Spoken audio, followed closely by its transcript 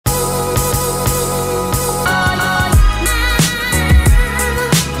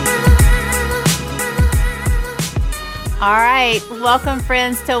right. Welcome,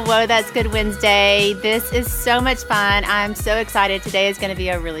 friends, to Whoa, That's Good Wednesday. This is so much fun. I'm so excited. Today is going to be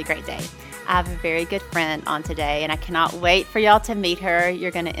a really great day. I have a very good friend on today, and I cannot wait for y'all to meet her.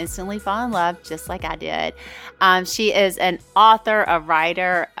 You're going to instantly fall in love, just like I did. She is an author, a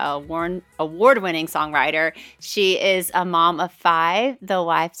writer, award-winning songwriter. She is a mom of 5, the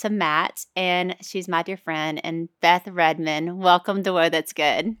wife to Matt, and she's my dear friend, and Beth Redman. Welcome to Whoa, That's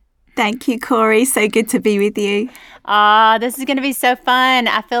Good. Thank you, Korie. So good to be with you. This is going to be so fun.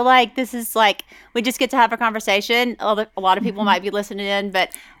 I feel like this is like we just get to have a conversation. A lot of people might be listening in,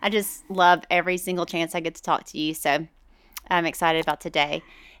 but I just love every single chance I get to talk to you. So I'm excited about today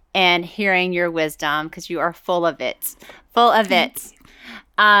and hearing your wisdom because you are full of it. Full of it.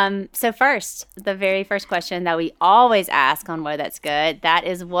 So first, the very first question that we always ask on Whoa, That's Good, that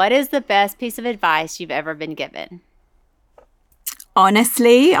is, what is the best piece of advice you've ever been given?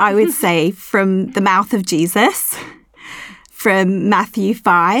 Honestly, I would say from the mouth of Jesus, from Matthew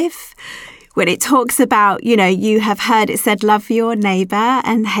 5, when it talks about, you have heard it said, love your neighbor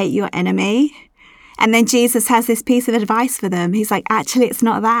and hate your enemy. And then Jesus has this piece of advice for them. He's like, actually, it's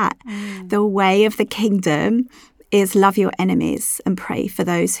not that. The way of the kingdom is love your enemies and pray for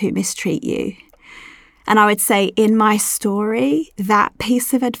those who mistreat you. And I would say in my story, that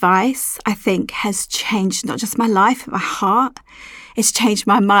piece of advice, I think, has changed not just my life, but my heart. It's changed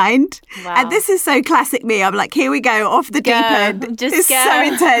my mind. Wow. And this is so classic me. I'm like, here we go, off the deep end. It's so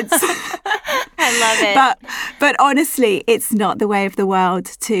intense. I love it. But honestly, it's not the way of the world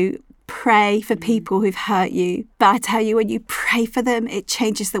to pray for people who've hurt you. But I tell you, when you pray for them, it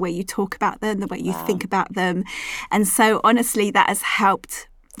changes the way you talk about them, the way you think about them. And so honestly, that has helped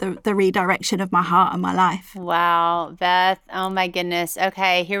the redirection of my heart and my life. Wow, Beth. Oh my goodness.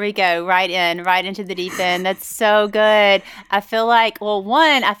 Okay, here we go. Right into the deep end. That's so good. I feel like,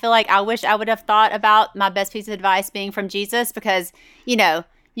 I wish I would have thought about my best piece of advice being from Jesus because,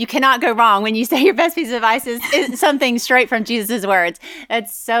 you cannot go wrong when you say your best piece of advice is something straight from Jesus' words.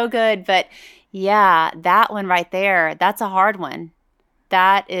 That's so good. But yeah, that one right there, that's a hard one.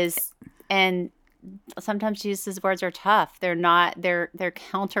 That is, and sometimes Jesus' words are tough. They're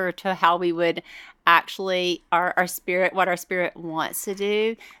counter to how we would actually, our spirit, what our spirit wants to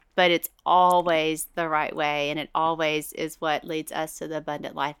do, but it's always the right way. And it always is what leads us to the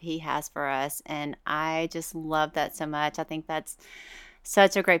abundant life he has for us. And I just love that so much. I think that's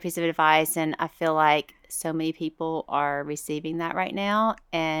such a great piece of advice. And I feel like so many people are receiving that right now,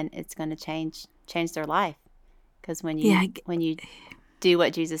 and it's going to change their life. Because when you do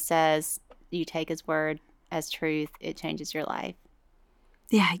what Jesus says, you take his word as truth, it changes your life.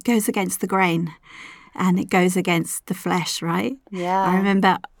 Yeah, it goes against the grain and it goes against the flesh, right? Yeah. I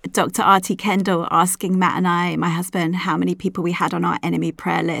remember Dr. R.T. Kendall asking Matt and I, my husband, how many people we had on our enemy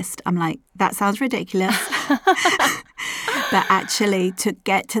prayer list. I'm like, that sounds ridiculous. But actually to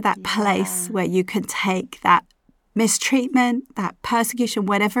get to that place where you can take that mistreatment, that persecution,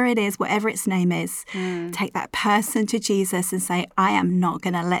 whatever it is, whatever its name is, take that person to Jesus and say, I am not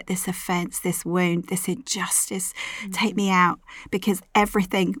going to let this offense, this wound, this injustice take me out, because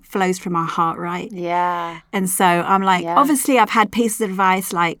everything flows from our heart, right? Yeah. And so I'm like, obviously I've had pieces of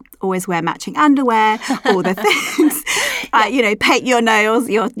advice like always wear matching underwear, all the things, paint your nails,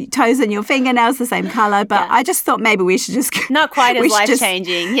 your toes and your fingernails the same color. But I just thought maybe we should just... Not quite as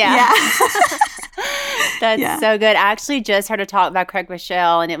life-changing. Yeah. That's so good. I actually just heard a talk by Craig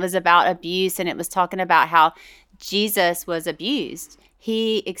Rochelle, and it was about abuse, and it was talking about how Jesus was abused.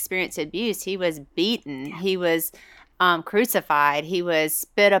 He experienced abuse. He was beaten. He was crucified. He was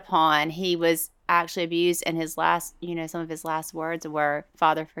spit upon. He was actually abused, and his last, some of his last words were,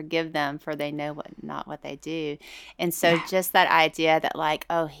 Father, forgive them, for they know not what they do. And so just that idea that like,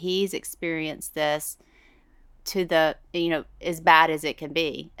 oh, he's experienced this to the, as bad as it can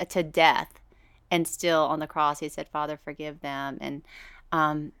be, to death. And still on the cross, he said, Father, forgive them. And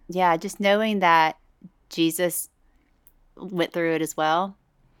just knowing that Jesus went through it as well,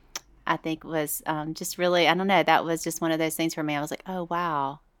 I think was just really, I don't know, that was just one of those things for me. I was like, oh,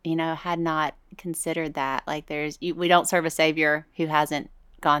 wow. Had not considered that. Like we don't serve a Savior who hasn't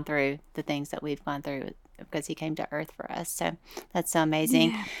gone through the things that we've gone through because he came to earth for us. So that's so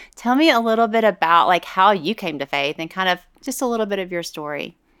amazing. Yeah. Tell me a little bit about like how you came to faith and kind of just a little bit of your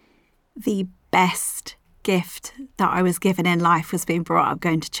story. The best gift that I was given in life was being brought up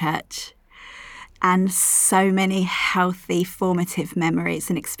going to church. And so many healthy, formative memories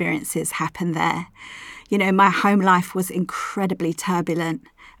and experiences happened there. My home life was incredibly turbulent,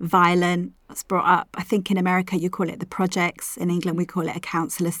 violent. I was brought up, I think in America you call it the projects. In England we call it a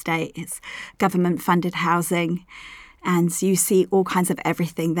council estate. It's government-funded housing. And you see all kinds of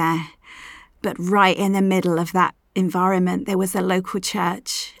everything there. But right in the middle of that environment, there was a local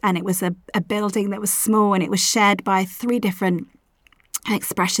church, and it was a building that was small, and it was shared by 3 different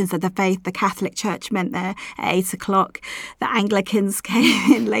expressions of the faith. The Catholic Church met there at 8:00. The Anglicans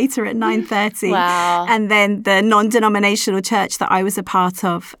came in later at 9:30. Wow. And then the non-denominational church that I was a part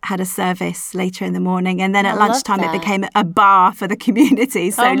of had a service later in the morning. And then at lunchtime, it became a bar for the community.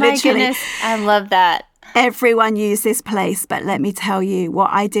 So oh my literally, goodness. I love that. Everyone used this place, but let me tell you, what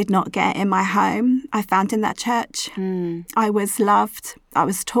I did not get in my home, I found in that church. I was loved. I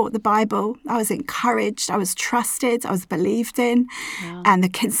was taught the Bible. I was encouraged. I was trusted. I was believed in. Wow. And the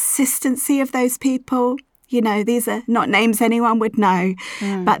consistency of those people, these are not names anyone would know,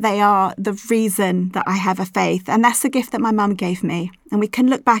 but they are the reason that I have a faith. And that's the gift that my mum gave me. And we can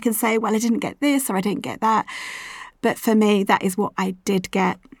look back and say, well, I didn't get this or I didn't get that. But for me, that is what I did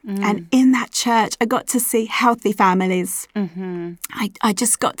get. And in that church, I got to see healthy families. I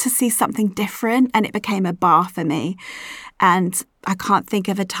just got to see something different, and it became a bar for me. And I can't think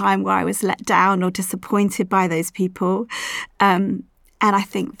of a time where I was let down or disappointed by those people. And I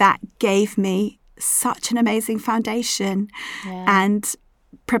think that gave me such an amazing foundation and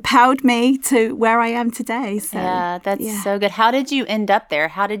propelled me to where I am today. So, that's so good. How did you end up there?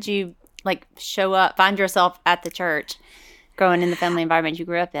 How did you show up, find yourself at the church, growing in the family environment you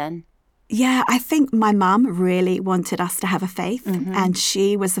grew up in? Yeah, I think my mum really wanted us to have a faith, and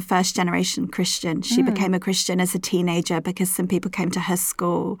she was the first generation Christian. She became a Christian as a teenager because some people came to her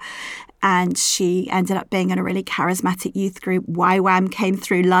school, and she ended up being in a really charismatic youth group. YWAM came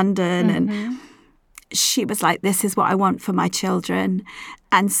through London, and she was like, this is what I want for my children.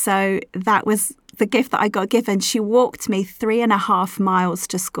 And so that was the gift that I got given. She walked me 3.5 miles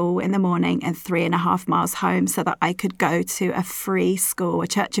to school in the morning and 3.5 miles home so that I could go to a free school, a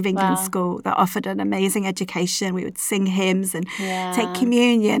Church of England school that offered an amazing education. We would sing hymns and take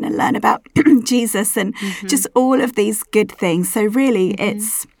communion and learn about Jesus and just all of these good things. So really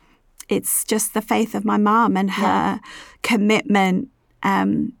it's just the faith of my mom and her commitment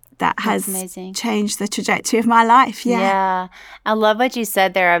that has changed the trajectory of my life. Yeah. I love what you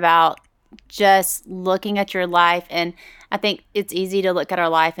said there about just looking at your life. And I think it's easy to look at our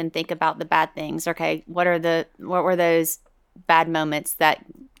life and think about the bad things. Okay, what were those bad moments that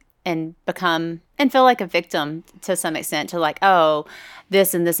and feel like a victim to some extent to oh,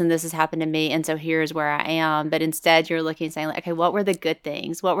 this and this and this has happened to me, and so here's where I am. But instead you're looking and saying okay, what were the good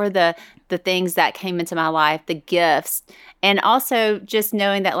things? What were the things that came into my life, the gifts? And also just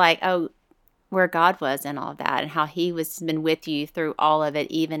knowing that where God was in all of that and how he was been with you through all of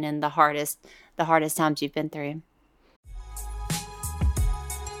it, even in the hardest times you've been through.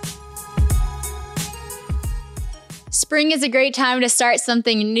 Spring is a great time to start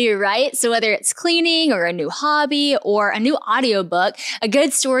something new, right? So whether it's cleaning or a new hobby or a new audiobook, a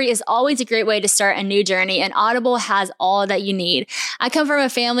good story is always a great way to start a new journey, and Audible has all that you need. I come from a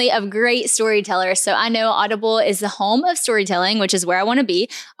family of great storytellers, so I know Audible is the home of storytelling, which is where I want to be.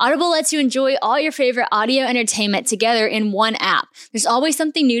 Audible lets you enjoy all your favorite audio entertainment together in one app. There's always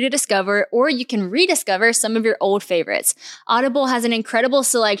something new to discover, or you can rediscover some of your old favorites. Audible has an incredible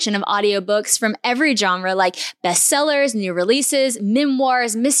selection of audiobooks from every genre, like bestsellers, new releases,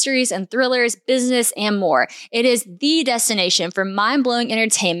 memoirs, mysteries and thrillers, business, and more. It is the destination for mind-blowing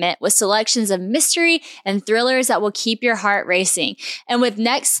entertainment with selections of mystery and thrillers that will keep your heart racing. And with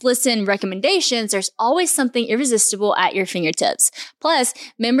next listen recommendations, there's always something irresistible at your fingertips. Plus,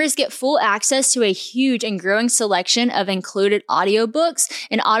 members get full access to a huge and growing selection of included audiobooks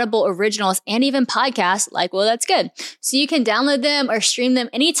and Audible originals and even podcasts like Well, That's Good. So you can download them or stream them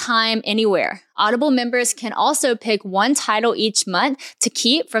anytime, anywhere. Audible members can also pick one title each month to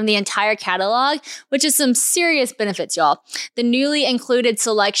keep from the entire catalog, which is some serious benefits, y'all. The newly included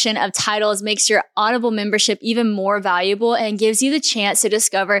selection of titles makes your Audible membership even more valuable and gives you the chance to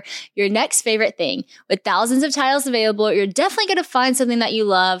discover your next favorite thing. With thousands of titles available, you're definitely going to find something that you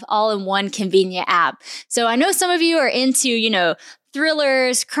love all in one convenient app. So I know some of you are into,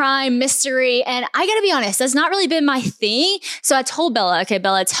 thrillers, crime, mystery, and I gotta be honest, that's not really been my thing. So I told Bella, okay,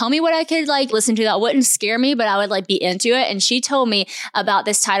 Bella, tell me what I could listen to that wouldn't scare me, but I would be into it. And she told me about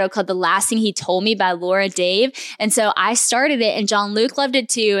this title called The Last Thing He Told Me by Laura Dave. And so I started it, and John Luke loved it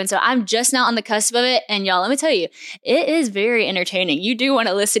too. And so I'm just now on the cusp of it. And y'all, let me tell you, it is very entertaining. You do want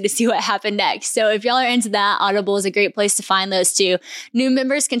to listen to see what happened next. So if y'all are into that, Audible is a great place to find those too. New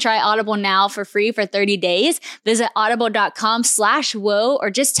members can try Audible now for free for 30 days. Visit audible.com/WOA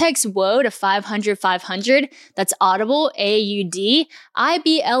or just text WOA to 500-500. That's Audible,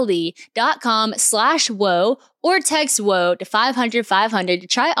 AUDIBLE.com/WOA or text WOA to 500-500 to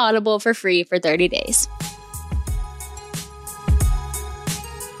try Audible for free for 30 days.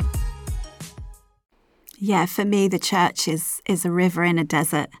 Yeah, for me, the church is a river in a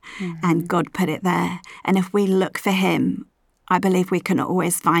desert, and God put it there. And if we look for him, I believe we can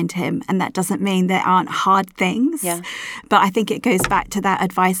always find him. And that doesn't mean there aren't hard things. Yeah. But I think it goes back to that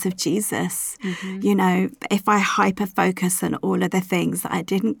advice of Jesus. You know, if I hyper-focus on all of the things that I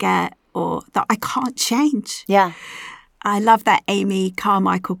didn't get or that I can't change. Yeah. I love that Amy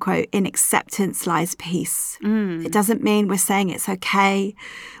Carmichael quote, in acceptance lies peace. It doesn't mean we're saying it's okay.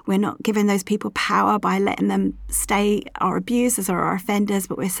 We're not giving those people power by letting them stay our abusers or our offenders,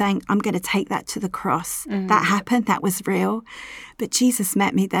 but we're saying, I'm going to take that to the cross. That happened. That was real. But Jesus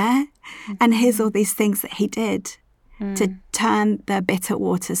met me there. And here's all these things that he did to turn the bitter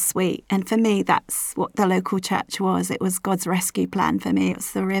waters sweet. And for me, that's what the local church was. It was God's rescue plan for me. It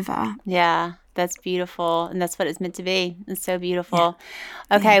was the river. Yeah. That's beautiful. And that's what it's meant to be. It's so beautiful.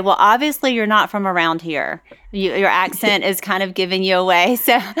 Yeah. Okay. Well, obviously you're not from around here. Your accent is kind of giving you away.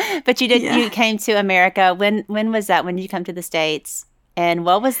 So, but you did, you came to America. When was that? When did you come to the States? And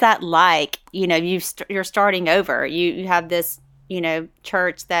what was that like? You know, you're starting over. You have this, you know,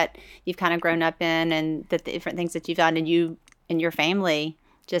 church that you've kind of grown up in, and the different things that you've done, and you and your family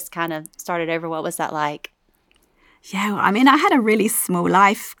just kind of started over. What was that like? Yeah, I mean, I had a really small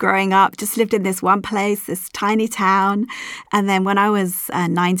life growing up, just lived in this one place, this tiny town. And then when I was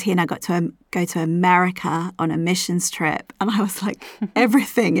 19, I got to go to America on a missions trip. And I was like,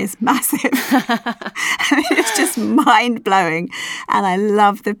 everything is massive. I mean, it's just mind-blowing. And I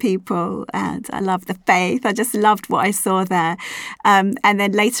love the people and I love the faith. I just loved what I saw there. And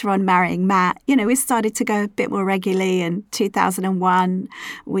then later on, marrying Matt, you know, we started to go a bit more regularly. In 2001,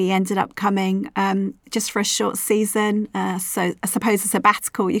 we ended up coming just for a short season. So I suppose a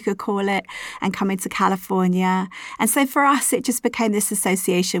sabbatical, you could call it, and coming to California. And so for us, it just became this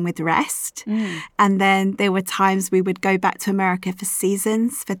association with rest. And then there were times we would go back to America for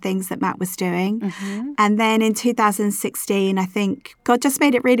seasons for things that Matt was doing. And then in 2016, I think God just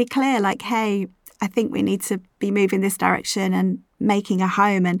made it really clear, like, hey, I think we need to be moving this direction and making a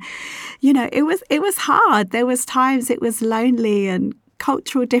home. And, you know, it was hard. There was times it was lonely and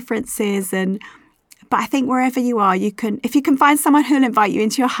cultural differences. But I think wherever you are, if you can find someone who'll invite you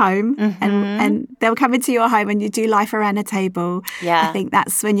into your home and they'll come into your home and you do life around a table. Yeah. I think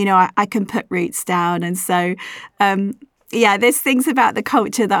that's when, you know, I can put roots down. And so, there's things about the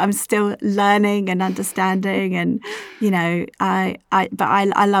culture that I'm still learning and understanding. And, you know, I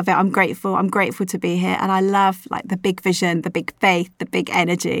love it. I'm grateful to be here. And I love like the big vision, the big faith, the big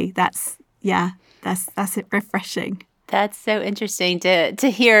energy. That's it, refreshing. That's so interesting to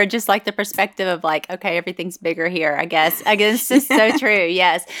hear, just like the perspective of like, okay, everything's bigger here, I guess. It's just so true.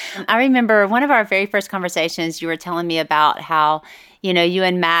 Yes. I remember one of our very first conversations, you were telling me about how, you know, you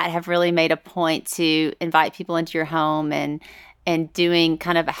and Matt have really made a point to invite people into your home and doing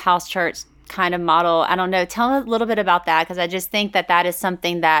kind of a house church kind of model. I don't know. Tell a little bit about that, because I just think that is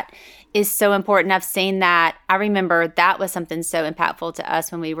something that is so important. I've seen that. I remember that was something so impactful to us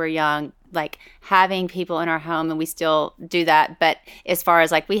when we were young, like having people in our home, and we still do that. But as far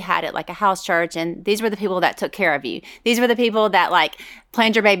as like, we had it like a house church, and these were the people that took care of you. These were the people that like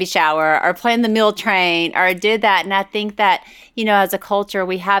planned your baby shower or planned the meal train or did that. And I think that, you know, as a culture,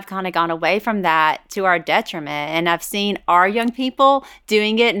 we have kind of gone away from that to our detriment. And I've seen our young people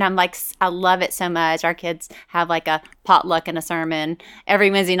doing it, and I'm like, I love it so much. Our kids have like a potluck and a sermon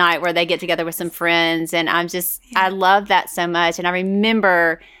every Wednesday night where they get together with some friends. And I love that so much. And I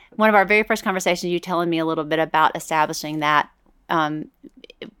remember one of our very first conversations, you telling me a little bit about establishing that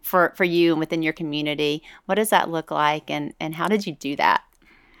for you and within your community. What does that look like, and how did you do that?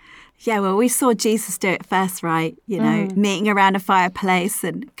 Yeah, well, we saw Jesus do it first, right? You know, meeting around a fireplace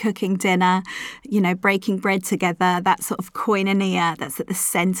and cooking dinner, you know, breaking bread together, that sort of koinonia that's at the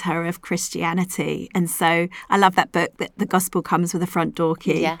center of Christianity. And so I love that book, that the gospel comes with a front door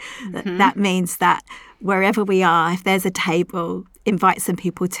key. Yeah. That means that wherever we are, if there's a table, invite some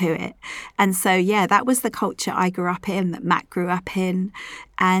people to it. And so, yeah, that was the culture I grew up in, that Matt grew up in.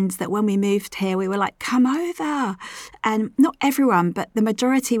 And that when we moved here, we were like, come over. And not everyone, but the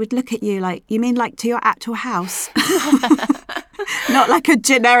majority would look at you like, you mean like to your actual house? Not like a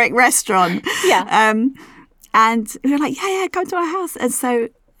generic restaurant. Yeah. And we were like, yeah, come to our house. And so,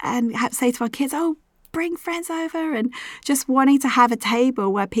 and say to our kids, oh, bring friends over, and just wanting to have a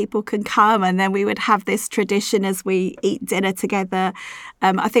table where people can come. And then we would have this tradition as we eat dinner together.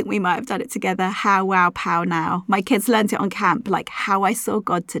 I think we might have done it together. How, wow, pow, now. My kids learned it on camp, like how I saw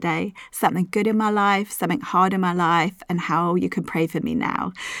God today, something good in my life, something hard in my life, and how you can pray for me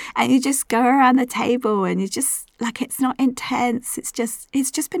now. And you just go around the table and you just like it's not intense. It's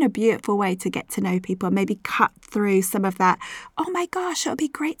just been a beautiful way to get to know people and maybe cut through some of that, oh my gosh, it'll be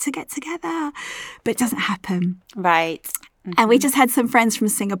great to get together. But it doesn't happen. Right. And we just had some friends from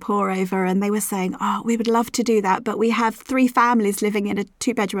Singapore over, and they were saying, oh, we would love to do that, but we have 3 families living in a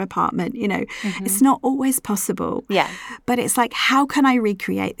 2-bedroom apartment. It's not always possible. Yeah. But it's like, how can I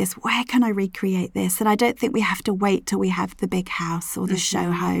recreate this? Where can I recreate this? And I don't think we have to wait till we have the big house or the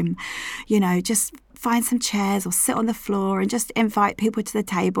show home. Just find some chairs or sit on the floor and just invite people to the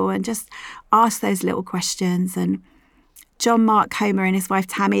table and just ask those little questions. And John Mark Homer and his wife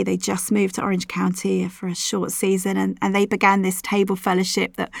Tammy, they just moved to Orange County for a short season, and they began this table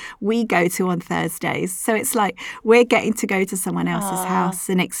fellowship that we go to on Thursdays. So it's like we're getting to go to someone else's house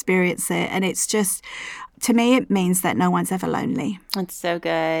and experience it. And it's just, to me, it means that no one's ever lonely. That's so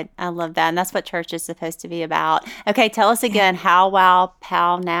good. I love that. And that's what church is supposed to be about. Okay, tell us again, how, wow,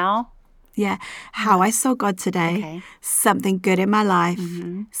 pow, now? Yeah. How I saw God today, something good in my life,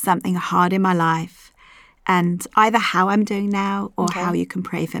 something hard in my life. And either how I'm doing now or how you can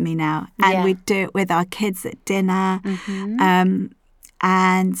pray for me now. And we do it with our kids at dinner.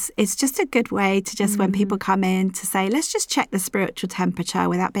 And it's just a good way to just, when people come in, to say, let's just check the spiritual temperature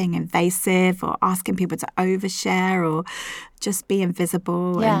without being invasive or asking people to overshare or just be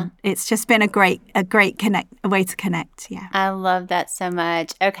invisible. Yeah. And it's just been a great a way to connect. Yeah. I love that so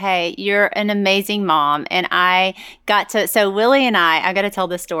much. Okay, you're an amazing mom. And I got to, so Willie and I got to tell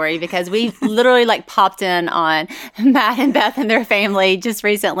this story because we literally like popped in on Matt and Beth and their family just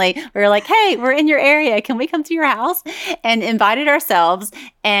recently. We were like, hey, we're in your area. Can we come to your house? And invited ourselves.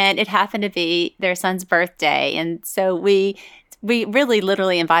 And it happened to be their son's birthday. And so we really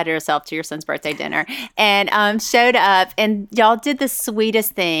literally invited ourselves to your son's birthday dinner and showed up, and y'all did the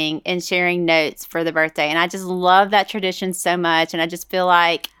sweetest thing in sharing notes for the birthday. And I just love that tradition so much. And I just feel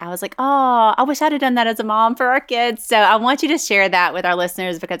like I was like, oh, I wish I'd have done that as a mom for our kids. So I want you to share that with our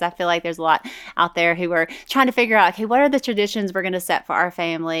listeners because I feel like there's a lot out there who are trying to figure out, okay, what are the traditions we're going to set for our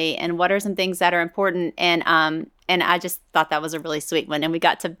family and what are some things that are important? And I just thought that was a really sweet one. And we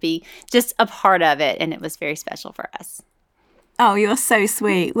got to be just a part of it. And it was very special for us. Oh, you're so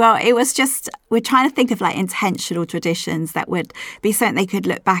sweet. Well, it was just, we're trying to think of like intentional traditions that would be something they could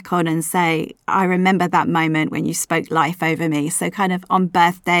look back on and say, I remember that moment when you spoke life over me. So kind of on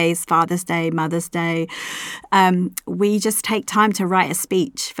birthdays, Father's Day, Mother's Day, we just take time to write a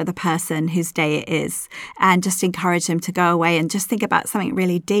speech for the person whose day it is and just encourage them to go away and just think about something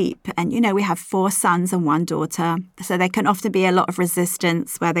really deep. And, we have 4 sons and 1 daughter. So there can often be a lot of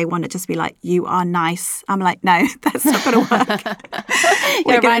resistance where they want to just be like, you are nice. I'm like, no, that's not going to work.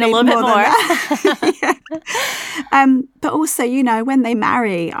 You're writing a little bit more. But also, when they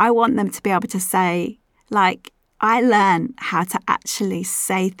marry, I want them to be able to say, like, I learn how to actually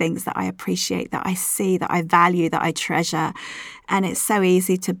say things that I appreciate, that I see, that I value, that I treasure. And it's so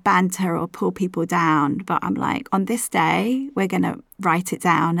easy to banter or pull people down. But I'm like, on this day, we're going to write it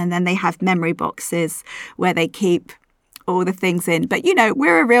down. And then they have memory boxes where they keep all the things in. But,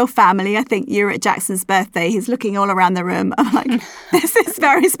 we're a real family. I think you're at Jackson's birthday. He's looking all around the room. I'm like, this is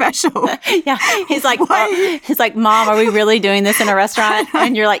very special. Yeah. He's like, Mom, are we really doing this in a restaurant?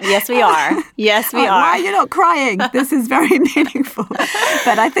 And you're like, yes, we are. Yes, we are. Why are you not crying? This is very meaningful.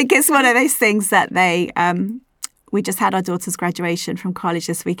 But I think it's one of those things that we just had our daughter's graduation from college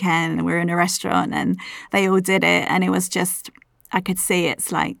this weekend and we're in a restaurant and they all did it. And it was just, I could see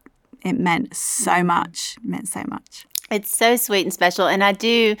it's like, it meant so much. It meant so much. It's so sweet and special. And I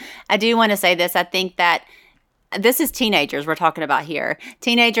do want to say this. I think that this is teenagers we're talking about here.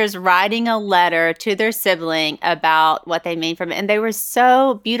 Teenagers writing a letter to their sibling about what they mean from it. And they were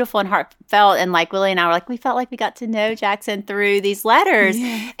so beautiful and heartfelt. And like Willie and I were like, we felt like we got to know Jackson through these letters.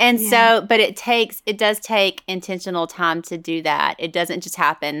 Yeah, and so, but it does take intentional time to do that. It doesn't just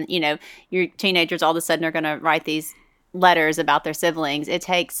happen. Your teenagers all of a sudden are going to write these letters about their siblings. It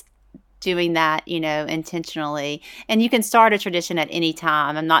takes doing that, intentionally. And you can start a tradition at any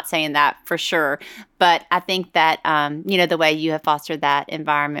time. I'm not saying that for sure, but I think that, the way you have fostered that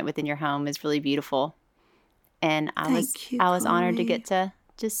environment within your home is really beautiful. And I was honored to get to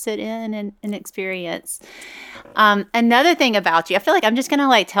just sit in and experience. Another thing about you, I feel like I'm just going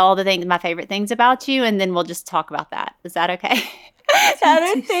to tell my favorite things about you, and then we'll just talk about that. Is that okay? The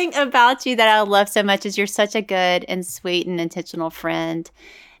other thing about you that I love so much is you're such a good and sweet and intentional friend.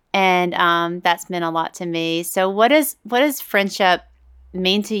 And that's meant a lot to me. So what does friendship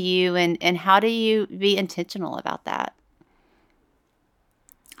mean to you, and how do you be intentional about that?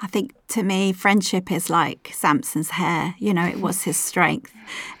 I think to me, friendship is like Samson's hair. It was his strength.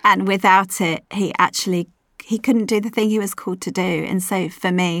 And without it, he couldn't do the thing he was called to do. And so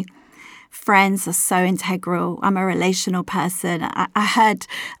for me, Friends are so integral. I'm a relational person. I heard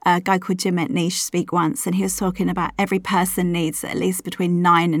a guy called Jim McNeish speak once, and he was talking about every person needs at least between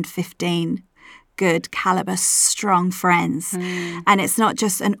 9 and 15 good caliber, strong friends. And it's not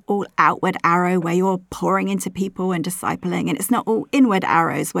just an all outward arrow where you're pouring into people and discipling, and it's not all inward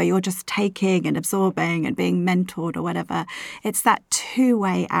arrows where you're just taking and absorbing and being mentored or whatever. It's that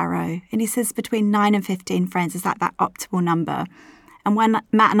two-way arrow. And he says between 9 and 15 friends is that optimal number. And when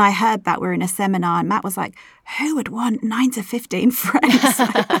Matt and I heard that, we were in a seminar, and Matt was like, who would want 9 to 15 friends?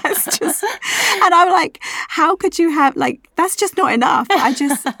 That's just, and I'm like, how could you have, like, that's just not enough. I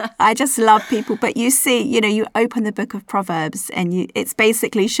just love people. But you see, you open the book of Proverbs, and it's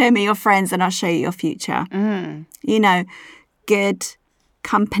basically show me your friends and I'll show you your future. Good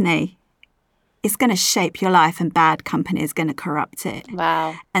company is going to shape your life, and bad company is going to corrupt it.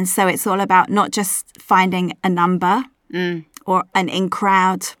 Wow. And so it's all about not just finding a number, or an in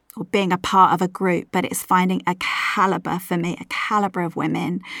crowd, or being a part of a group, but it's finding a caliber for me, a caliber of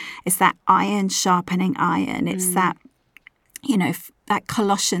women. It's that iron sharpening iron. It's that, that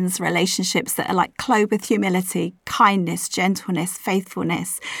Colossians relationships that are like clothed with humility, kindness, gentleness,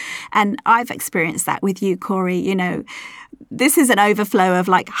 faithfulness. And I've experienced that with you, Korie. This is an overflow of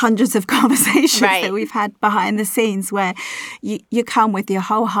like hundreds of conversations that we've had behind the scenes where you come with your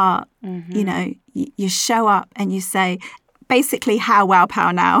whole heart, you show up and you say, basically, how wow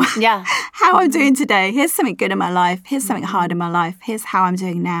pow now. Yeah. How I'm doing today. Here's something good in my life. Here's something hard in my life. Here's how I'm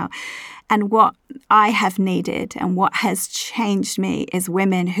doing now. And what I have needed and what has changed me is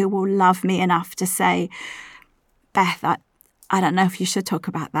women who will love me enough to say, Beth, I don't know if you should talk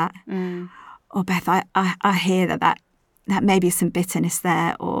about that. Or Beth, I hear that may be some bitterness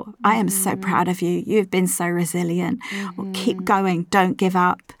there, or I am so proud of you. You've been so resilient. Or keep going. Don't give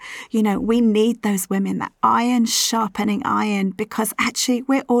up. We need those women, that iron sharpening iron, because actually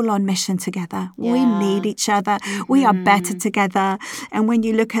we're all on mission together. Yeah. We need each other. We are better together. And when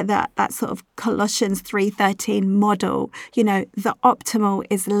you look at that sort of Colossians 3:13 model, the optimal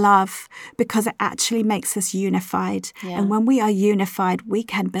is love, because it actually makes us unified. Yeah. And when we are unified, we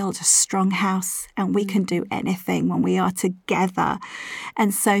can build a strong house, and we can do anything when we are together.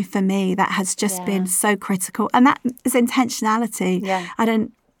 And so for me, that has just been so critical. And that is intentionality. Yeah. I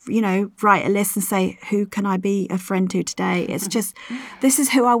don't, write a list and say, who can I be a friend to today? It's just, this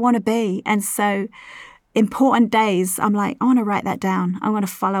is who I want to be. And so important days, I'm like, I want to write that down. I want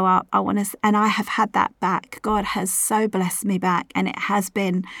to follow up. And I have had that back. God has so blessed me back. And it has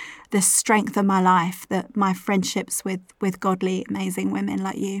been the strength of my life, that my friendships with godly, amazing women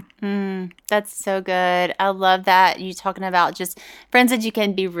like you. That's so good. I love that you talking about just friends that you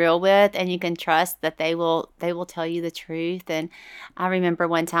can be real with and you can trust that they will tell you the truth. And I remember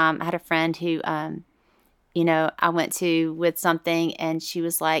one time I had a friend who, I went to with something, and she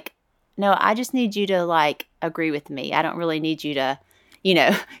was like, no, I just need you to like agree with me. I don't really need you to,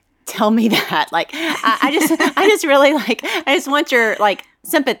 tell me that. Like, I just really like, I just want your like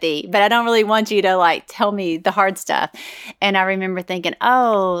sympathy, but I don't really want you to like tell me the hard stuff. And I remember thinking,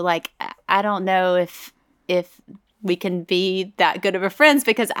 oh, like, I don't know if we can be that good of a friends,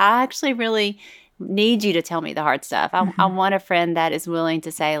 because I actually really need you to tell me the hard stuff. I want a friend that is willing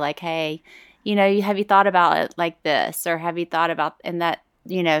to say like, hey, have you thought about it like this? Or have you thought about, and that,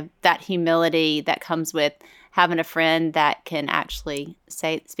 that humility that comes with having a friend that can actually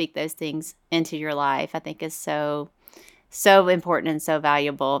speak those things into your life, I think is so important and so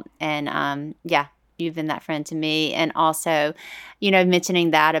valuable. And you've been that friend to me. And also,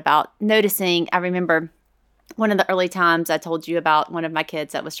 mentioning that about noticing, I remember one of the early times I told you about one of my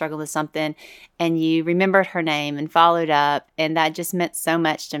kids that was struggling with something, and you remembered her name and followed up, and that just meant so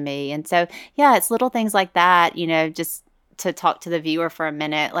much to me. And so, it's little things like that, just to talk to the viewer for a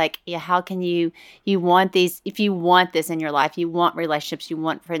minute, like, how can you want these, if you want this in your life, you want relationships, you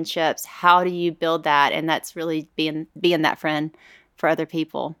want friendships, how do you build that? And that's really being that friend for other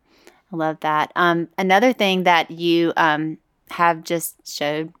people. I love that. Another thing that you have just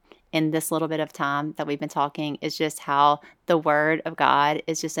showed in this little bit of time that we've been talking is just how the Word of God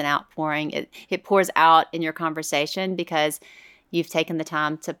is just an outpouring. It pours out in your conversation because you've taken the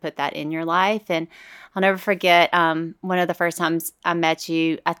time to put that in your life. And I'll never forget one of the first times I met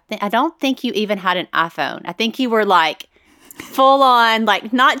you. I don't think you even had an iPhone. I think you were like full on,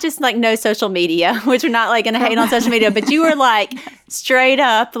 like not just like no social media, which we're not like going to hate on social media, but you were like straight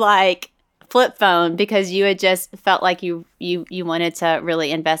up like flip phone, because you had just felt like you wanted to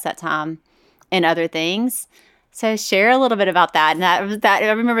really invest that time in other things. So share a little bit about that. And that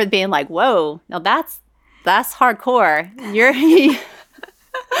I remember being like, whoa, now that's hardcore. And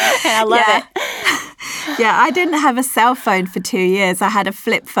I love it. Yeah, I didn't have a cell phone for 2 years. I had a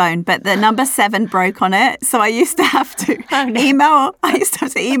flip phone, but the number 7 broke on it. So I used to have to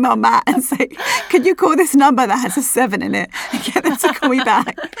email Matt and say, could you call this number that has a 7 in it and get them to call me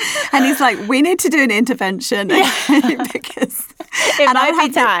back? And he's like, we need to do an intervention because it might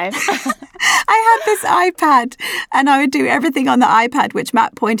be time. I had this iPad and I would do everything on the iPad, which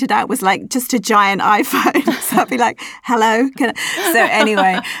Matt pointed out was like just a giant iPhone. So I'd be like, hello. So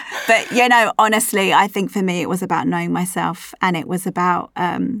anyway, but honestly, I think for me, it was about knowing myself, and it was about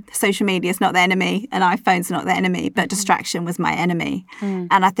social media is not the enemy and iPhone's not the enemy, but distraction was my enemy.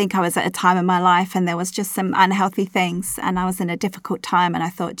 And I think I was at a time in my life and there was just some unhealthy things and I was in a difficult time and I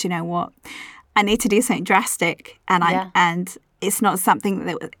thought, you know what, I need to do something drastic. And it's not something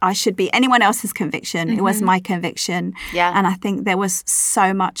that I should be anyone else's conviction. It was my conviction. Yeah. And I think there was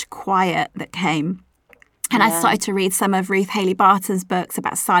so much quiet that came. And I started to read some of Ruth Haley Barton's books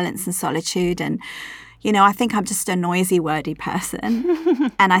about silence and solitude. And, I think I'm just a noisy, wordy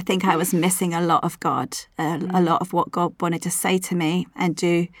person. And I think I was missing a lot of God, a lot of what God wanted to say to me and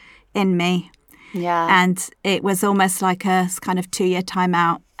do in me. Yeah. And it was almost like a kind of 2-year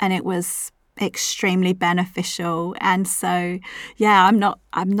timeout. And it was extremely beneficial. And so I'm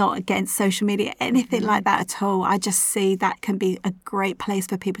not against social media, anything like that at all. I just see that can be a great place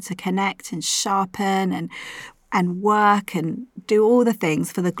for people to connect and sharpen and work and do all the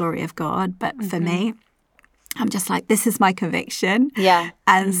things for the glory of God. But for me, I'm just like, this is my conviction. Yeah.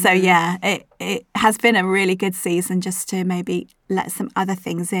 And so it has been a really good season just to maybe let some other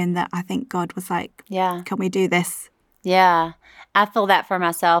things in that I think God was like, can we do this? Yeah. I feel that for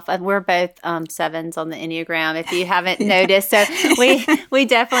myself. We're both 7s on the Enneagram, if you haven't noticed. So we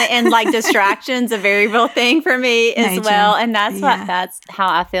definitely, and like distraction's a very real thing for me as well. And that's how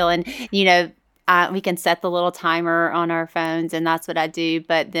I feel. And, we can set the little timer on our phones and that's what I do.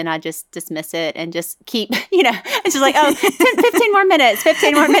 But then I just dismiss it and just keep, it's just like, 15 more minutes.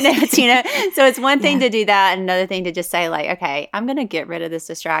 So it's one thing to do that and another thing to just say like, okay, I'm going to get rid of this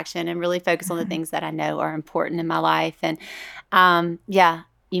distraction and really focus on the things that I know are important in my life. And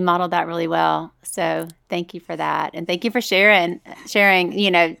you modeled that really well. So thank you for that. And thank you for sharing,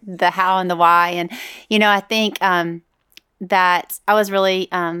 the how and the why. And, I think that I was really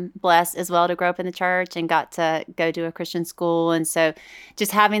blessed as well to grow up in the church and got to go to a Christian school. And so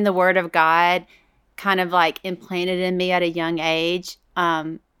just having the word of God kind of like implanted in me at a young age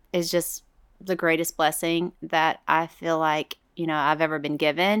is just the greatest blessing that I feel like, I've ever been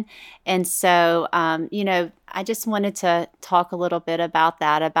given. And so, I just wanted to talk a little bit about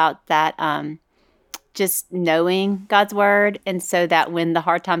that, just knowing God's word. And so that when the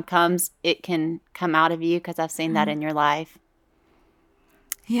hard time comes, it can come out of you, because I've seen that in your life.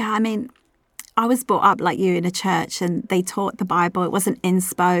 Yeah, I mean, I was brought up like you in a church and they taught the Bible. It wasn't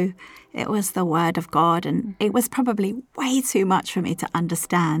inspo. It was the word of God. And it was probably way too much for me to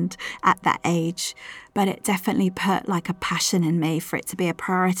understand at that age. But it definitely put like a passion in me for it to be a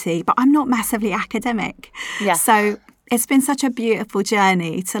priority. But I'm not massively academic. Yeah. So it's been such a beautiful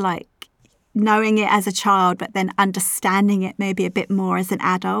journey to like knowing it as a child, but then understanding it maybe a bit more as an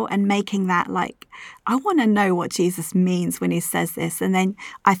adult and making that like, I want to know what Jesus means when he says this. And then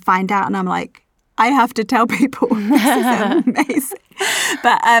I find out and I'm like, I have to tell people. This is amazing.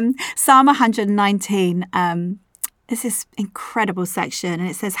 But Psalm 119 is this incredible section. And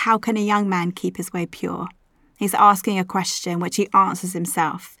it says, how can a young man keep his way pure? He's asking a question which he answers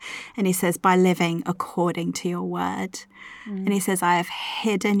himself. And he says, by living according to your word. And he says, I have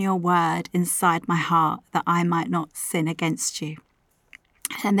hidden your word inside my heart that I might not sin against you.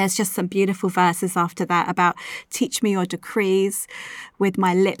 And there's just some beautiful verses after that about teach me your decrees. With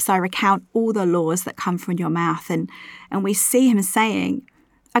my lips, I recount all the laws that come from your mouth. And we see him saying,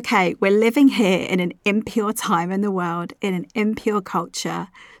 okay, we're living here in an impure time in the world, in an impure culture.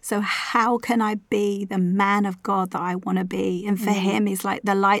 So how can I be the man of God that I want to be? And for him, he's like,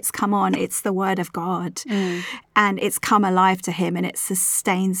 the lights come on. It's the word of God. And it's come alive to him and it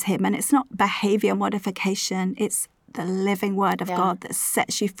sustains him. And it's not behavior modification. It's the living word of God that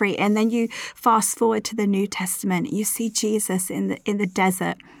sets you free. And then you fast forward to the New Testament. You see Jesus in the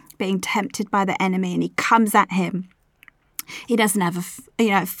desert being tempted by the enemy and he comes at him. He doesn't have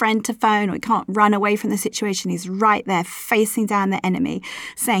a friend to phone, or he can't run away from the situation. He's right there facing down the enemy,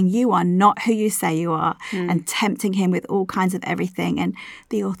 saying, you are not who you say you are, and tempting him with all kinds of everything. And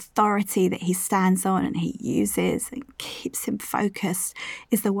the authority that he stands on and he uses and keeps him focused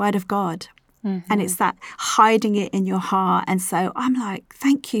is the word of God. And it's that hiding it in your heart. And so I'm like,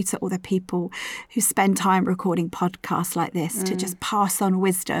 thank you to all the people who spend time recording podcasts like this to just pass on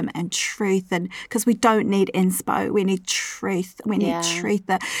wisdom and truth. And because we don't need inspo, we need truth. We need truth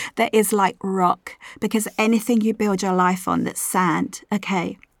that is like rock, because anything you build your life on that's sand,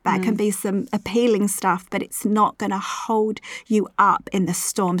 okay, that can be some appealing stuff, but it's not going to hold you up in the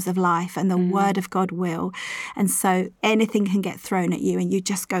storms of life, and the word of God will. And so anything can get thrown at you and you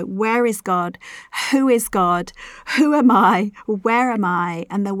just go, where is God? Who is God? Who am I? Where am I?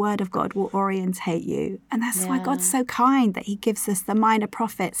 And the word of God will orientate you. And that's why God's so kind, that he gives us the minor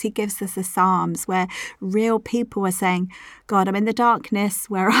prophets. He gives us the Psalms where real people are saying, God, I'm in the darkness.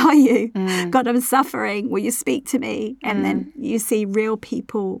 Where are you? God, I'm suffering. Will you speak to me? And then you see real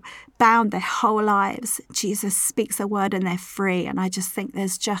people bound their whole lives. Jesus speaks a word and they're free. And I just think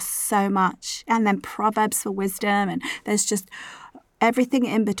there's just so much. And then Proverbs for wisdom. And there's just everything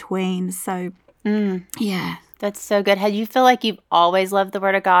in between. So, yeah. That's so good. Had you feel like you've always loved the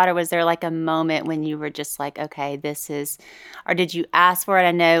word of God, or was there like a moment when you were just like, okay, this is, or did you ask for it?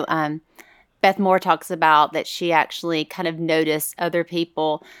 I know Beth Moore talks about that she actually kind of noticed other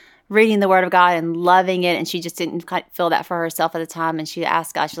people reading the word of God and loving it, and she just didn't feel that for herself at the time. And she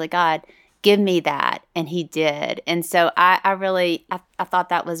asked God, she's like, God, give me that. And he did. And so I thought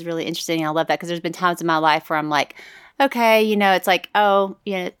that was really interesting. I love that, because there's been times in my life where I'm like, okay, it's like, oh,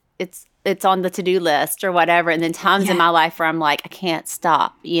 it's on the to-do list or whatever. And then times in my life where I'm like, I can't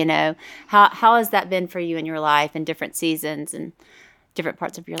stop, How has that been for you in your life in different seasons and different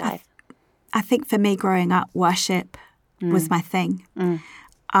parts of your life? I think for me growing up, worship was my thing.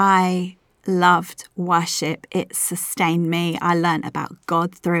 I loved worship. It sustained me. I learned about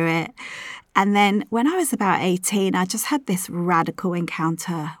God through it. And then when I was about 18, I just had this radical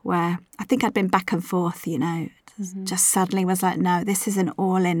encounter where I think I'd been back and forth, just suddenly was like, no, this is an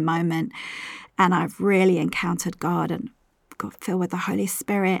all-in moment. And I've really encountered God and got filled with the Holy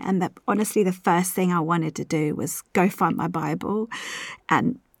Spirit. And honestly, the first thing I wanted to do was go find my Bible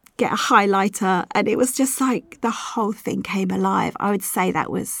and get a highlighter, and it was just like the whole thing came alive. I would say that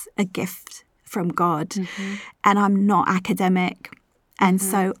was a gift from God. And I'm not academic, and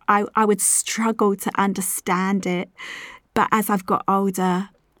so I would struggle to understand it. But as I've got older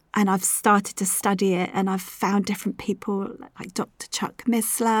and I've started to study it, and I've found different people like Dr. Chuck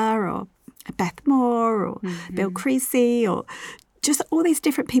Missler or Beth Moore or Bill Creasy, or just all these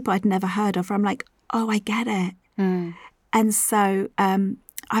different people I'd never heard of, I'm like, oh, I get it. And so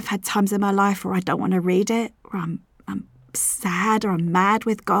I've had times in my life where I don't want to read it, where I'm sad or I'm mad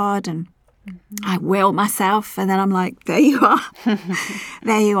with God, and I will myself, and then I'm like, there you are.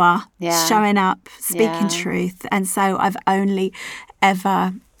 There you are, showing up, speaking truth. And so I've only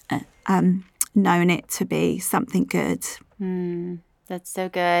ever known it to be something good. That's so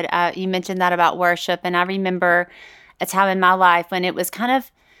good. You mentioned that about worship, and I remember a time in my life when it was kind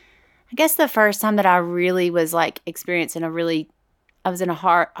of, I guess, the first time that I really was like experiencing I was in a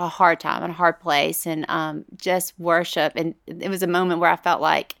hard time, in a hard place, and just worship. And it was a moment where I felt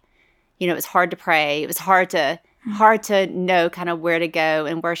like, it was hard to pray. It was hard to know kind of where to go.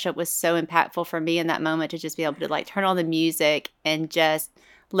 And worship was so impactful for me in that moment, to just be able to like turn on the music and just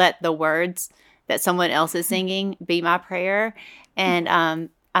let the words that someone else is singing be my prayer. And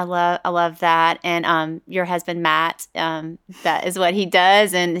I love that. And your husband Matt, that is what he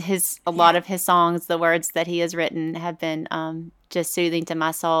does, and a lot of his songs, the words that he has written have been just soothing to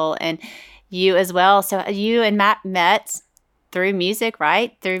my soul, and you as well. So you and Matt met through music,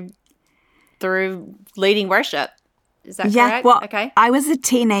 right? Through leading worship. Is that correct? Well, okay. I was a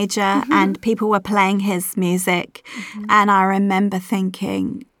teenager and people were playing his music, and I remember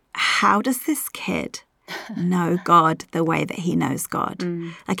thinking, how does this kid know God the way that he knows God?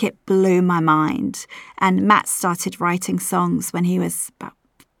 Like, it blew my mind. And Matt started writing songs when he was about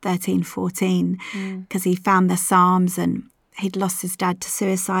 13, 14, because he found the Psalms, and he'd lost his dad to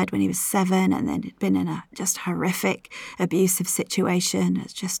suicide when he was 7, and then he'd been in a just horrific, abusive situation.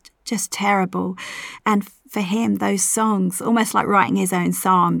 It's just terrible. And for him, those songs, almost like writing his own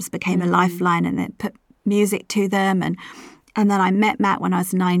Psalms, became a lifeline, and then put music to them. And then I met Matt when I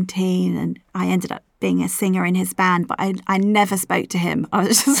was 19, and I ended up being a singer in his band, but I never spoke to him. I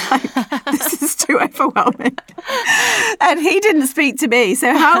was just like, this is too overwhelming. And he didn't speak to me.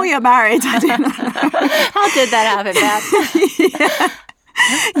 So how we are married, I don't know. How did that happen, Beth?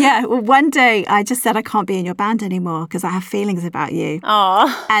 Yeah, well, one day I just said, I can't be in your band anymore because I have feelings about you.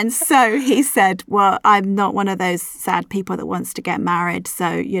 Aww. And so he said, well, I'm not one of those sad people that wants to get married.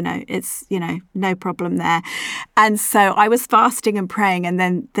 So, it's, no problem there. And so I was fasting and praying. And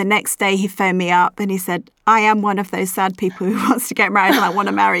then the next day he phoned me up and he said, I am one of those sad people who wants to get married and I want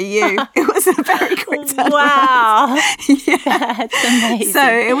to marry you. It was a very quick turnaround. Wow. That's amazing. So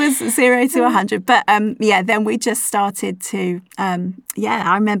it was 0 to 100. But then we just started to,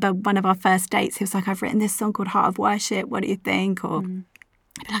 I remember one of our first dates, he was like, I've written this song called Heart of Worship. What do you think? Or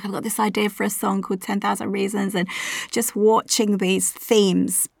like, I've got this idea for a song called 10,000 Reasons. And just watching these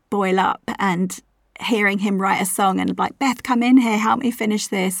themes boil up and hearing him write a song and like, Beth, come in here, help me finish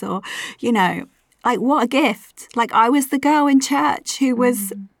this. Or, like, what a gift. Like, I was the girl in church who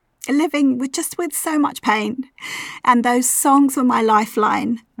was living with so much pain. And those songs were my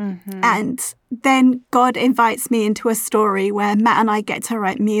lifeline. And then God invites me into a story where Matt and I get to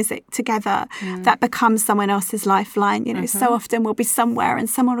write music together that becomes someone else's lifeline. So often we'll be somewhere and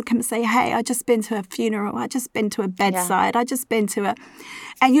someone will come and say, hey, I just been to a funeral. I just been to a bedside. I just been to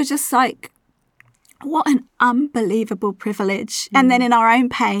and you're just like, what an unbelievable privilege. And then in our own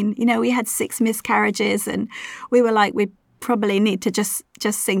pain, we had 6 miscarriages and we were like, we probably need to just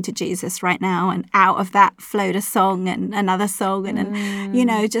sing to Jesus right now. And out of that flowed a song and another song. And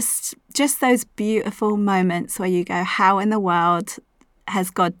just those beautiful moments where you go, how in the world has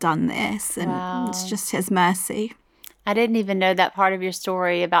God done this? And it's just his mercy. I didn't even know that part of your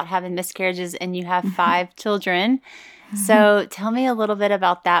story about having miscarriages and you have 5 children. So tell me a little bit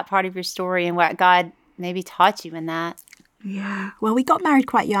about that part of your story and what God maybe taught you in that. Yeah. Well, we got married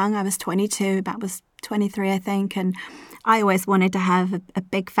quite young. I was 22. Matt was 23, I think. And I always wanted to have a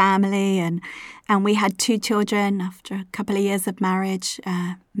big family. And we had 2 children after a couple of years of marriage,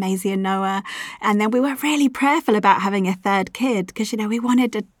 Maisie and Noah. And then we were really prayerful about having a 3rd kid because, we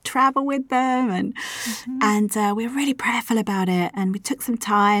wanted to travel with them. And we were really prayerful about it. And we took some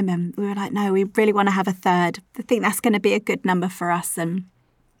time and we were like, no, we really want to have a 3rd. I think that's going to be a good number for us. And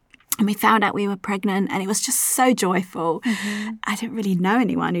we found out we were pregnant and it was just so joyful. I didn't really know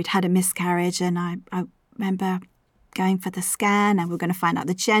anyone who'd had a miscarriage. And I remember going for the scan and we were going to find out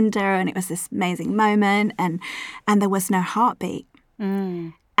the gender, and it was this amazing moment, and there was no heartbeat.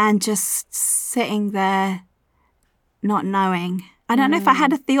 And just sitting there not knowing. I don't know if I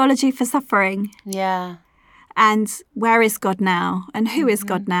had a theology for suffering. Yeah. And where is God now? And who is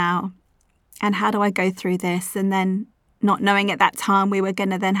God now? And how do I go through this? And then not knowing at that time we were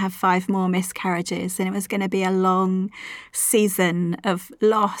going to then have 5 more miscarriages, and it was going to be a long season of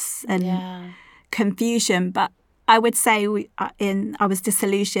loss and confusion. But I would say I was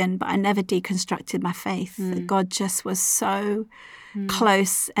disillusioned, but I never deconstructed my faith. God just was so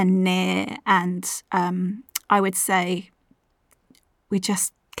close and near. And I would say we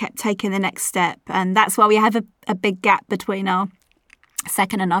just kept taking the next step. And that's why we have a big gap between our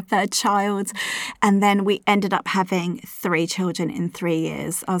 2nd and our 3rd child. And then we ended up having 3 children in 3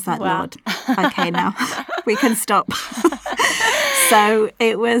 years. I was like, Lord, okay, now we can stop. So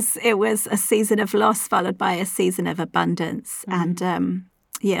it was a season of loss followed by a season of abundance. And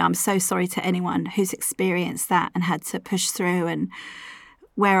I'm so sorry to anyone who's experienced that and had to push through. And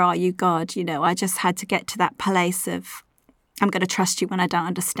where are you, God? I just had to get to that place of, I'm going to trust you when I don't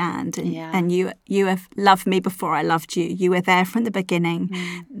understand. And you have loved me before I loved you. You were there from the beginning.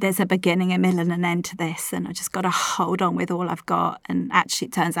 There's a beginning, a middle, and an end to this. And I just got to hold on with all I've got. And actually,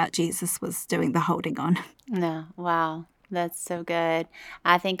 it turns out Jesus was doing the holding on. No, wow. That's so good.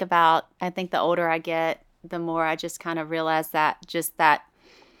 I think the older I get, the more I just kind of realize that just that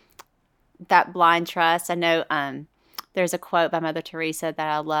blind trust. I know there's a quote by Mother Teresa that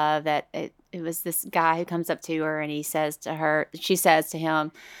I love, that it was this guy who comes up to her and she says to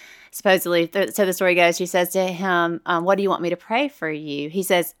him, supposedly, so the story goes, she says to him, what do you want me to pray for you? He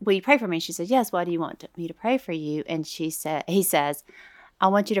says, will you pray for me? She says, yes, what do you want me to pray for you? And he says, I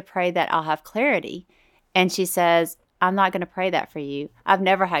want you to pray that I'll have clarity. And she says, I'm not going to pray that for you. I've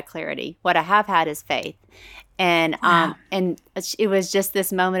never had clarity. What I have had is faith. And and it was just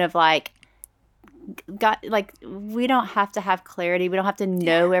this moment of like, God, like, we don't have to have clarity. We don't have to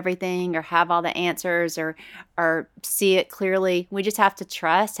know everything or have all the answers or see it clearly. We just have to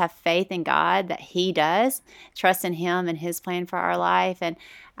have faith in God that He does, trust in Him and His plan for our life. And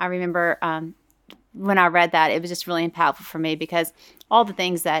I remember when I read that, it was just really impactful for me, because all the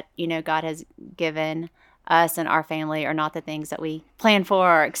things that, God has given us and our family are not the things that we planned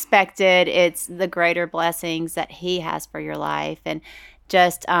for or expected. It's the greater blessings that He has for your life. And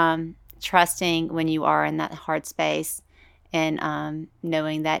just trusting when you are in that hard space, and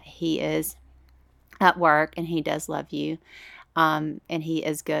knowing that He is at work and He does love you, and He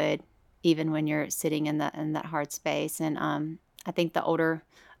is good even when you're sitting in that hard space. And I think the older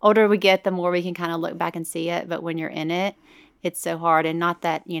we get, the more we can kind of look back and see it. But when you're in it, it's so hard. And not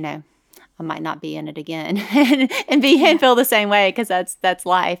that I'm I might not be in it again and feel the same way, because that's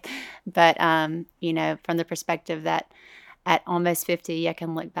life. But, from the perspective that at almost 50, I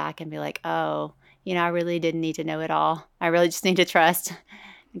can look back and be like, oh, I really didn't need to know it all. I really just need to trust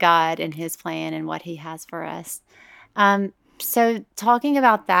God and his plan and what he has for us. So talking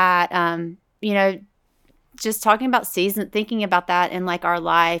about that, just talking about thinking about that in like our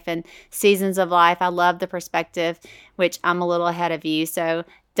life and seasons of life. I love the perspective, which I'm a little ahead of you. So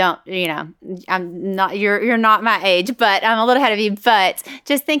don't, I'm not, you're not my age, but I'm a little ahead of you. But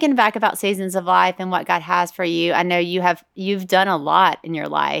just thinking back about seasons of life and what God has for you. I know you've done a lot in your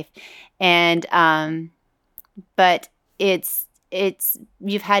life, and, but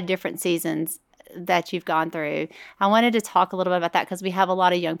you've had different seasons that you've gone through. I wanted to talk a little bit about that because we have a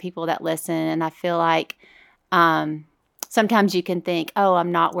lot of young people that listen, and I feel like sometimes you can think, oh,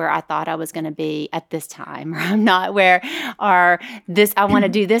 I'm not where I thought I was going to be at this time, or I'm not where, or this, I want to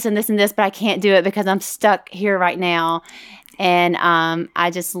do this and this and this, but I can't do it because I'm stuck here right now. And I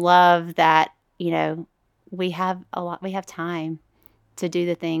just love that, we have time to do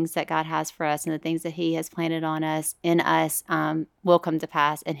the things that God has for us, and the things that he has planted in us will come to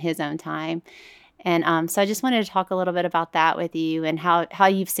pass in his own time. And so I just wanted to talk a little bit about that with you, and how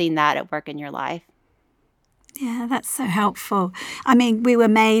you've seen that at work in your life. Yeah, that's so helpful. I mean, we were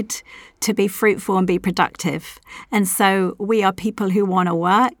made to be fruitful and be productive. And so we are people who want to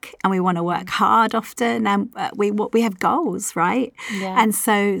work, and we want to work hard often. And we have goals, right? Yeah. And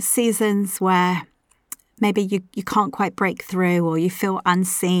so seasons where maybe you can't quite break through, or you feel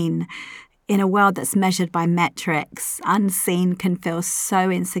unseen in a world that's measured by metrics, unseen can feel so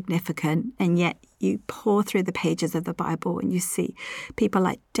insignificant. And yet you pour through the pages of the Bible and you see people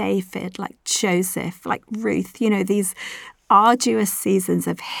like David, like Joseph, like Ruth, these arduous seasons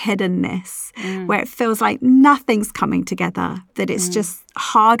of hiddenness where it feels like nothing's coming together, that it's just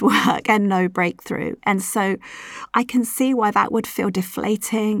hard work and no breakthrough. And so I can see why that would feel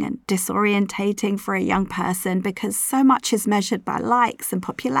deflating and disorientating for a young person, because so much is measured by likes and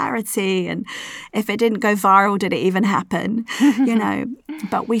popularity. And if it didn't go viral, did it even happen?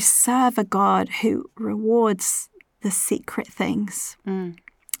 But we serve a God who rewards the secret things.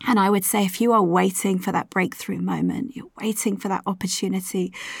 And I would say, if you are waiting for that breakthrough moment, you're waiting for that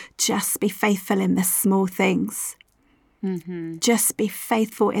opportunity, just be faithful in the small things. Mm-hmm. Just be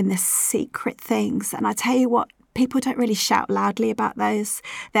faithful in the secret things. And I tell you what, people don't really shout loudly about those.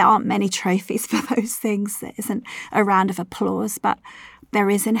 There aren't many trophies for those things. There isn't a round of applause, but there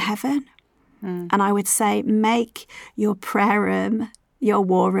is in heaven. And I would say, make your prayer room your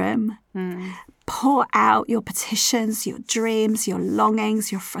war room. Pour out your petitions, your dreams, your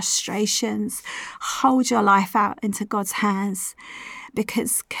longings, your frustrations. Hold your life out into God's hands,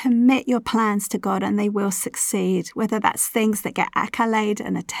 because commit your plans to God and they will succeed, whether that's things that get accolade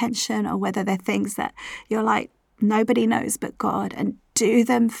and attention, or whether they're things that you're like, nobody knows but God, and do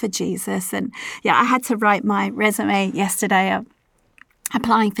them for Jesus. And yeah, I had to write my resume yesterday. I'm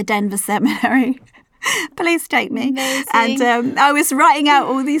applying for Denver Seminary. Please take me. Amazing. And I was writing out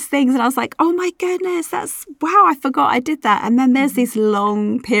all these things, and I was like, oh my goodness, wow, I forgot I did that. And then there's these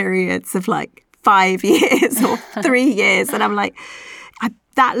long periods of like 5 years or 3 years. And I'm like,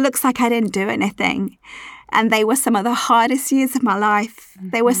 that looks like I didn't do anything. And they were some of the hardest years of my life.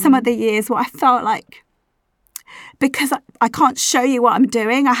 They were some of the years where I felt like, because I can't show you what I'm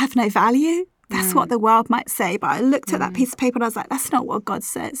doing, I have no value. That's what the world might say. But I looked at that piece of paper and I was like, that's not what God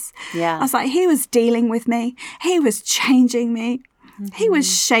says. Yeah. I was like, he was dealing with me. He was changing me. He was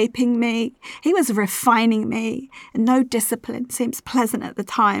shaping me. He was refining me. And no discipline seems pleasant at the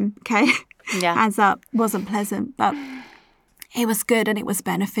time, okay? Yeah. Hands up, wasn't pleasant, but it was good and it was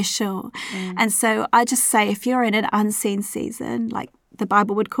beneficial. And so I just say, if you're in an unseen season, like the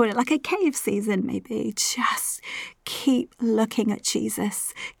Bible would call it, like a cave season maybe, just keep looking at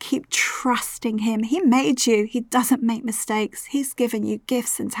Jesus. Keep trusting him. He made you. He doesn't make mistakes. He's given you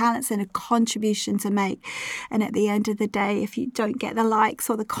gifts and talents and a contribution to make. And at the end of the day, if you don't get the likes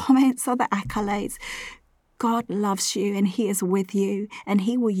or the comments or the accolades, God loves you and he is with you and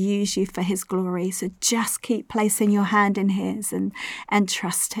he will use you for his glory. So just keep placing your hand in his and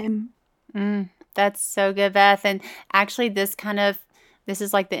trust him. That's so good, Beth. And actually this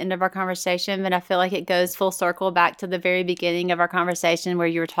is like the end of our conversation, but I feel like it goes full circle back to the very beginning of our conversation, where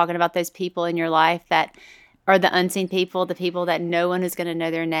you were talking about those people in your life that are the unseen people, the people that no one is going to know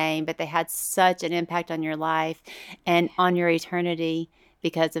their name, but they had such an impact on your life and on your eternity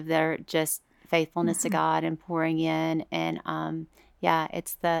because of their just faithfulness to God and pouring in. And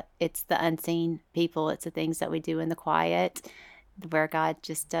it's the unseen people. It's the things that we do in the quiet, where God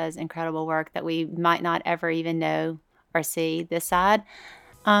just does incredible work that we might not ever even know or see this side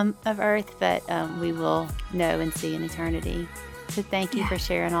of earth, but we will know and see in eternity. So thank you for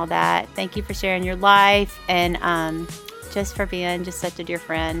sharing all that. Thank you for sharing your life, and just for being just such a dear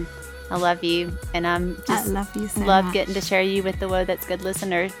friend. I love you, and I love you so much. Getting to share you with the Whoa That's Good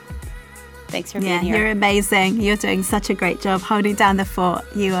listeners. Thanks for being here. You're amazing. You're doing such a great job holding down the fort.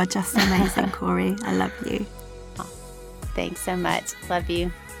 You are just amazing, Korie. I love you. Oh, thanks so much. Love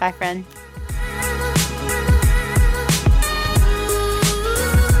you. Bye, friend.